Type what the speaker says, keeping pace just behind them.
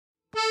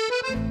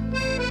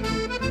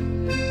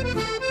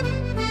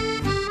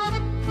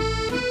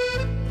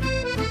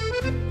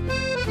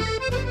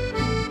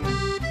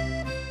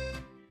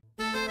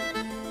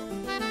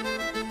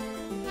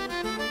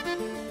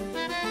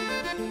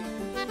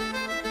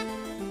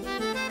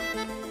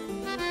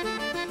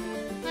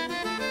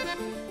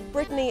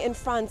Brittany in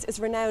France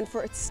is renowned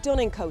for its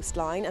stunning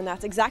coastline, and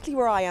that's exactly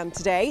where I am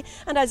today.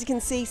 And as you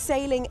can see,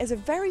 sailing is a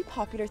very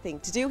popular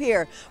thing to do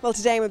here. Well,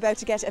 today I'm about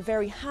to get a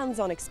very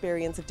hands-on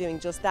experience of doing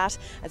just that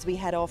as we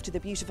head off to the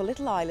beautiful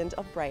little island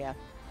of Brea.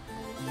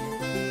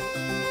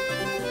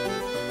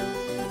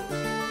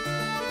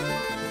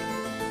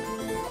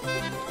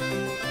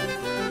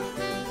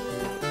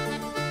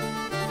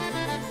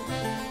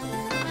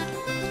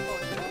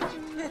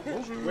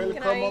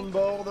 Welcome on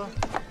board.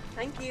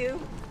 Thank you.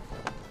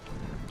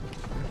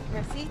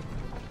 Merci.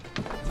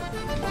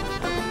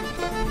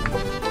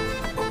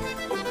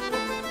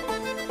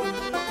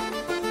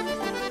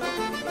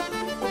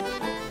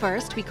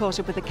 First, we caught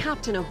up with the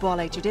captain of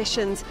Walleye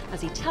Traditions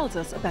as he tells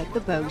us about the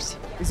boat.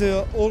 It's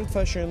an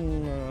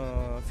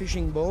old-fashioned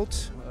fishing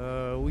boat.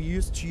 We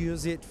used to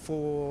use it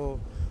for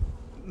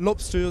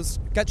lobsters,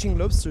 catching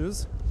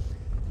lobsters,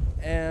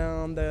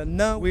 and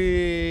now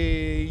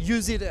we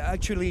use it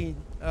actually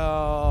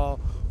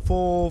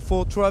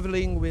for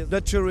traveling with the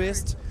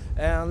tourists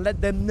and let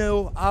them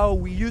know how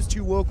we used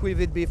to work with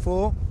it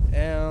before,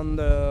 and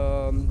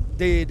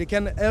they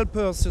can help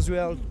us as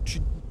well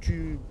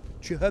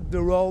to help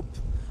the rope.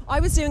 I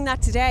was doing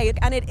that today,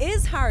 and it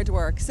is hard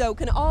work. So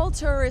can all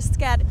tourists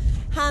get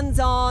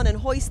hands-on and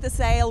hoist the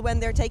sail when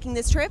they're taking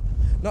this trip?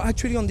 No,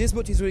 actually on this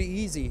boat it's really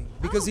easy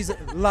because it's a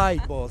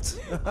light boat.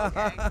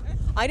 Okay.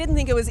 I didn't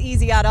think it was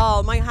easy at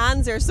all. My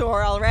hands are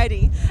sore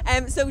already.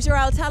 So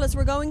Gerald, tell us,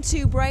 we're going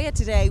to Brea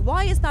today.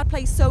 Why is that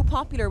place so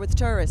popular with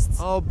tourists?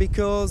 Oh,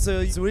 because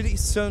it's really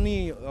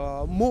sunny,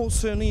 more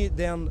sunny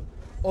than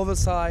other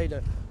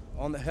side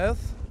on the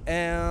earth,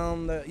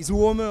 and it's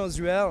warmer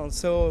as well.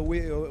 So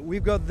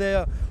we've got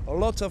there a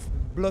lot of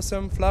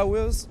blossom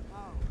flowers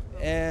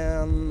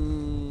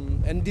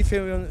and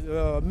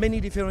different,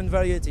 many different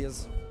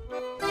varieties.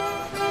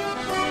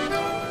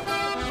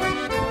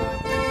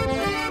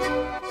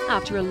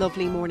 After a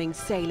lovely morning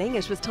sailing,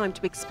 it was time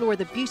to explore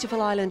the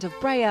beautiful island of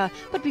Brea.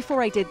 But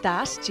before I did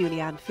that,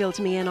 Julianne filled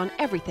me in on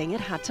everything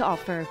it had to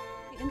offer.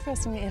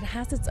 Interestingly, it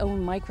has its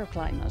own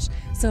microclimate.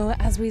 So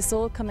as we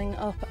saw coming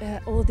up,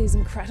 all these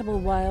incredible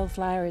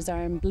wildflowers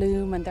are in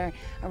bloom and they're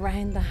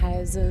around the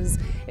houses.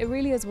 It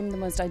really is one of the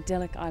most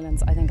idyllic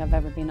islands I think I've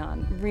ever been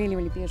on. Really,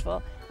 really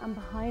beautiful. And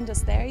behind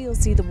us there you'll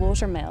see the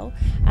watermill,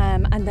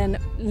 and then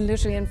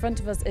literally in front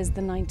of us is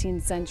the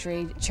 19th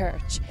century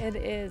church. It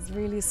is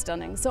really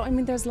stunning. So I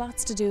mean, there's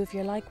lots to do. If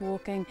you like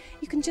walking,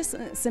 you can just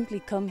simply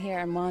come here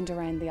and wander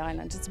around the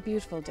island. It's a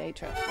beautiful day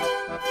trip.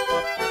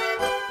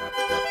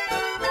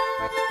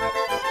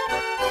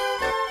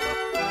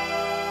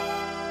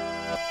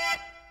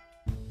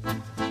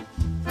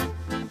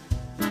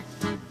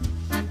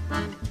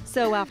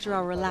 So after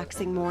our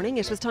relaxing morning,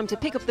 it was time to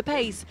pick up the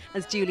pace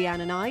as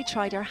Julianne and I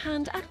tried our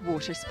hand at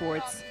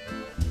Watersports.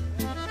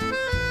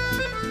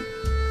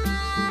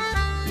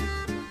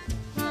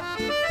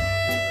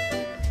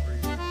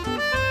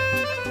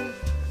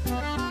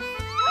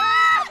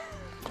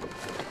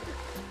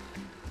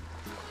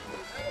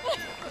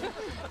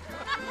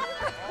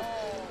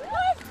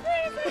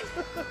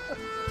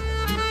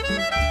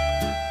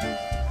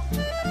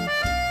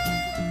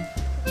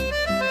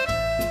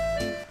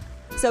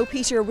 So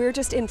Peter, we're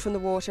just in from the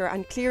water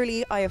and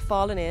clearly I have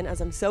fallen in as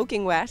I'm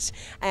soaking wet.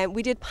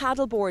 We did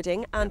paddle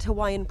boarding and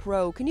Hawaiian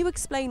Pirogue. Can you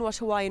explain what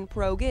Hawaiian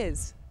Pirogue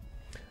is?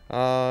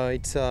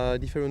 It's a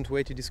different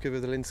way to discover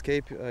the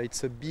landscape.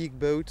 It's a big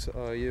boat.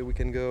 Here we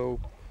can go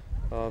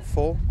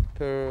 4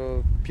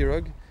 per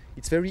pirogue.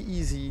 It's very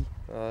easy,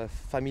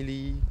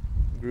 family,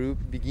 group,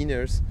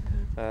 beginners.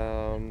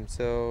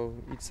 So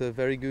it's a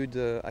very good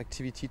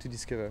activity to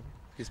discover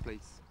this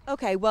place.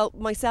 Okay, well,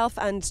 myself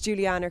and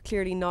Julianne are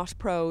clearly not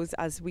pros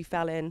as we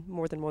fell in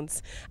more than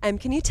once.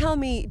 Can you tell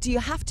me, do you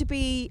have to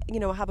be,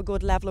 have a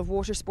good level of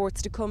water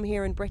sports to come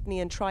here in Brittany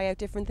and try out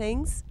different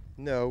things?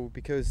 No,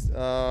 because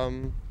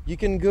you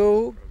can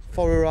go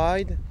for a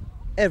ride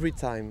every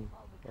time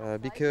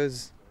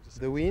because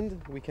the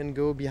wind, we can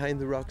go behind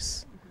the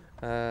rocks.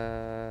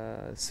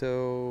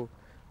 So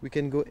we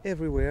can go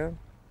everywhere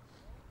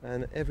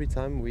and every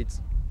time with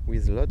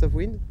a lot of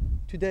wind.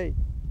 Today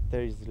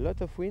there is a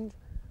lot of wind.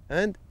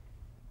 And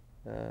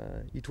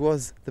it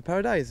was the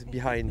paradise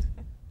behind.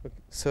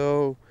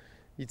 So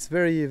it's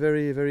very,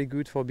 very, very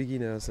good for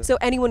beginners. So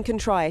anyone can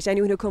try it?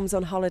 Anyone who comes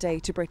on holiday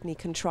to Brittany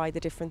can try the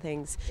different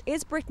things.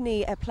 Is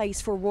Brittany a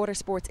place for water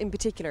sports in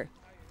particular?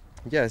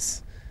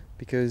 Yes,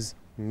 because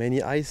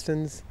many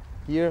islands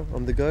here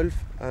on the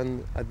Gulf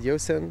and at the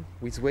ocean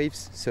with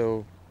waves.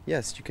 So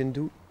yes, you can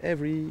do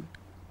every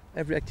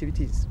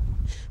activities.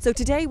 So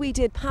today we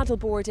did paddle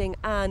boarding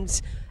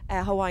and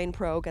Hawaiian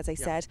Pirogue, as I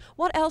said.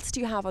 What else do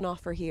you have on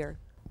offer here?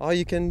 Oh,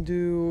 you can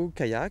do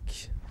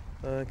kayaking.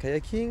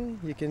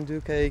 You can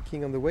do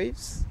kayaking on the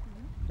waves.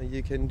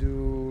 You can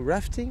do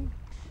rafting.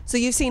 So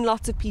you've seen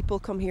lots of people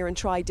come here and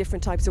try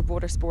different types of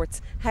water sports.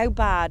 How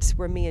bad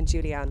were me and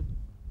Julianne?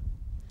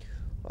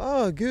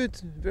 Oh, good,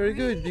 very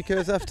good.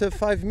 Because after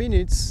 5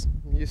 minutes,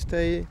 you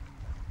stay,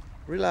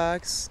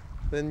 relax,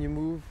 then you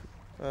move.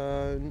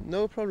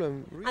 No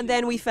problem. Really. And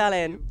then we fell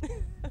in.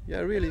 Yeah,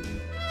 really.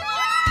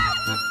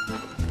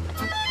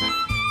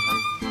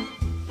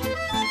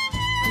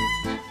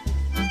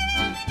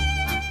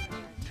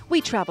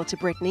 We travel to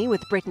Brittany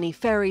with Brittany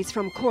ferries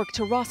from Cork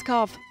to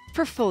Roscoff.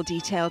 For full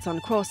details on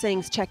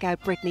crossings, check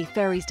out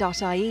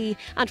brittanyferries.ie,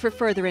 and for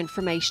further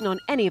information on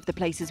any of the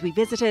places we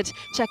visited,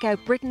 check out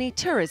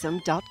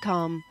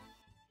brittanytourism.com.